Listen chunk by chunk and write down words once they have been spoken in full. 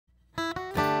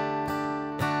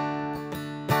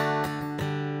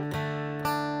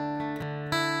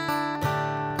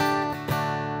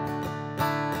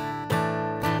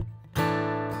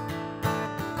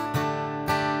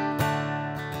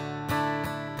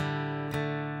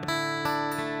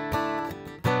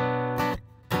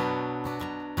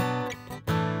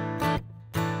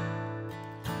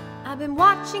been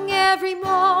watching every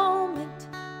moment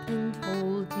and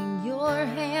holding your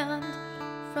hand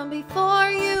from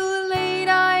before you laid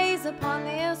eyes upon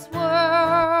this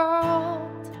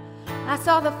world. I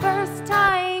saw the first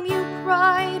time you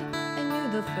cried and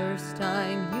knew the first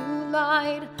time you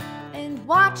lied, and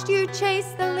watched you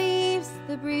chase the leaves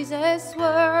the breezes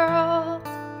swirled.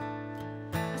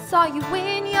 I saw you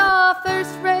win your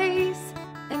first race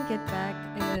and get back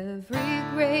every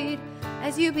grade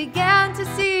as you began to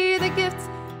see the gifts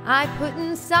I put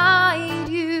inside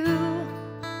you.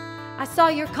 I saw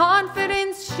your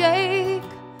confidence shake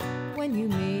when you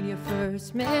made your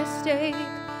first mistake.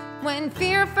 When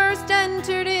fear first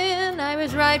entered in, I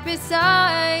was right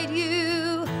beside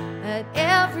you at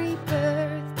every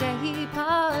birthday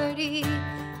party,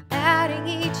 adding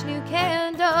each new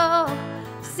candle,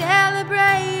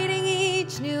 celebrating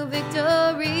each new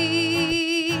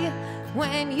victory.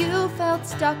 When you felt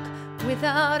stuck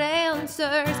without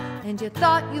answers and you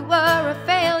thought you were a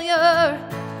failure,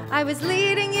 I was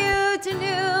leading you to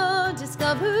new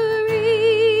discoveries.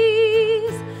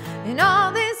 And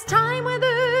all this time,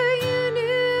 whether you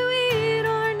knew it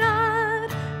or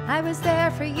not, I was there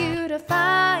for you to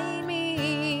find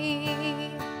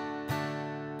me.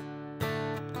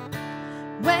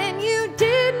 When you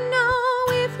didn't know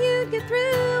if you'd get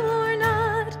through or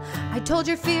not, I told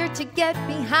your fear to get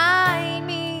behind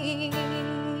me.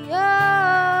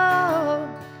 Oh.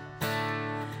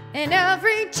 And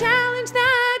every challenge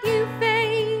that you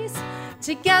face,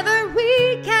 together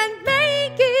we can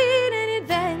make it an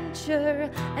adventure.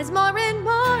 As more and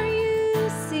more you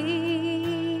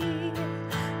see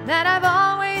that I've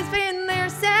always been there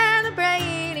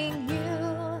celebrating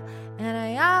you, and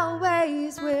I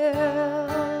always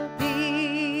will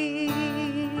be.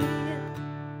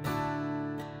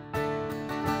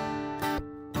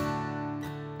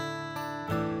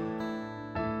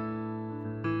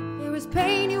 There was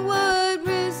pain you would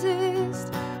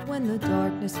resist when the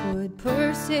darkness would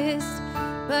persist,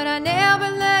 but I never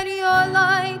let your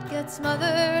light get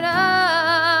smothered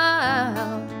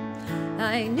out.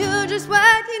 I knew just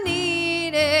what you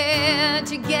needed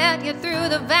to get you through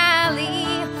the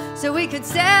valley, so we could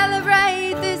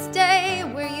celebrate this day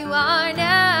where you are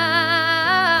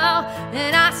now.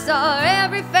 And I saw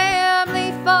every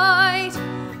family fight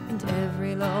and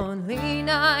every lonely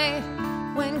night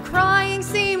when crying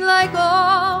seemed like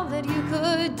all that you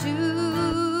could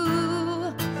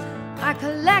do. I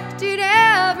collected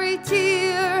every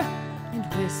tear and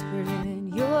whispered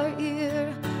in your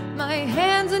ear, my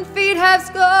hands and feet have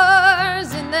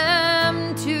scars in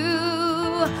them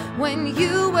too. When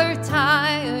you were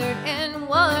tired and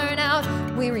worn out,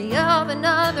 weary of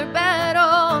another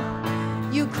battle,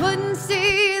 you couldn't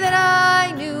see that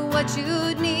I knew what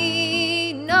you'd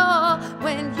need. No,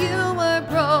 when you were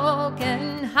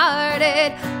broken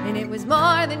hearted and it was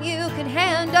more than you could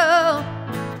handle,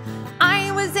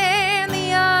 I was in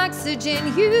the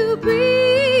oxygen you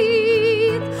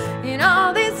breathe. And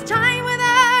all this time,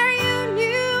 whether you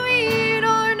knew it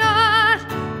or not,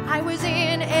 I was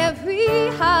in every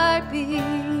heartbeat.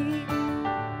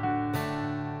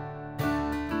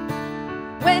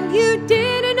 When you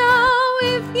didn't know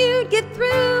if you'd get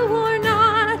through or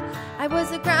not, I was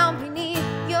the ground beneath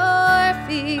your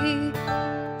feet.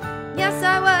 Yes,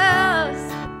 I was.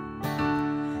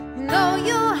 Though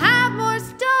you'll have more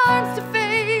storms to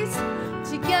face,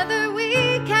 together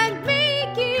we can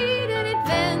make it an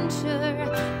adventure.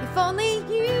 If only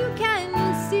you can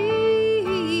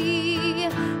see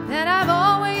that I've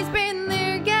always been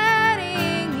there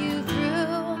getting you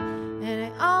through, and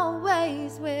I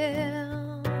always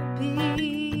will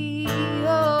be.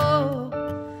 Oh,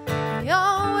 I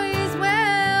always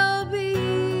will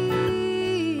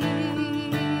be.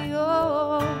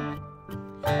 Oh,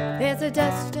 there's a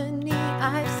destiny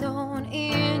I've sown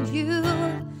in you,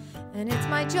 and it's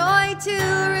my joy to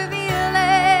reveal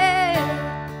it.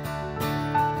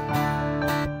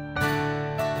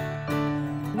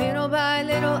 Little by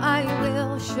little I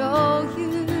will show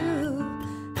you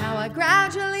how I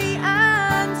gradually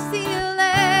unseal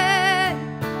it.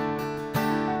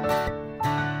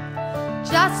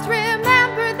 Just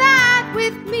remember that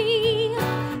with me,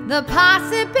 the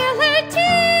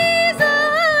possibilities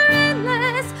are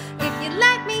endless if you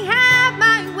let me have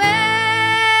my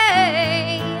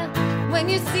way. When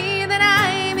you see that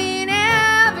I'm in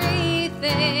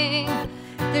everything,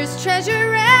 there's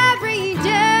treasure every day.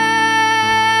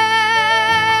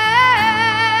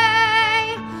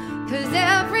 'Cause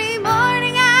every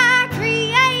morning I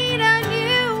create a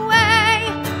new way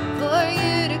for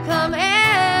you to come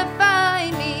and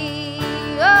find me.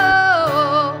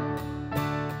 Oh,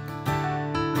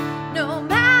 no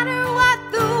matter what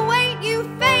the weight you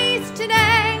face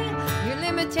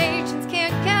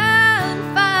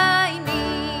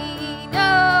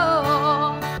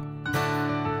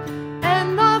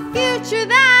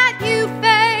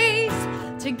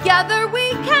Together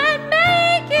we can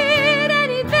make it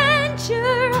an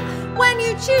adventure when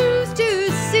you choose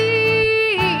to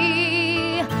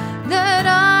see that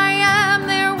I am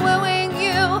there wooing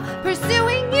you,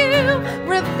 pursuing you,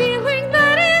 revealing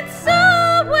that it's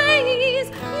always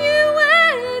you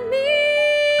and me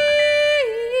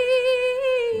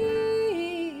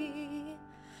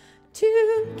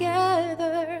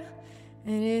together,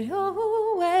 and it always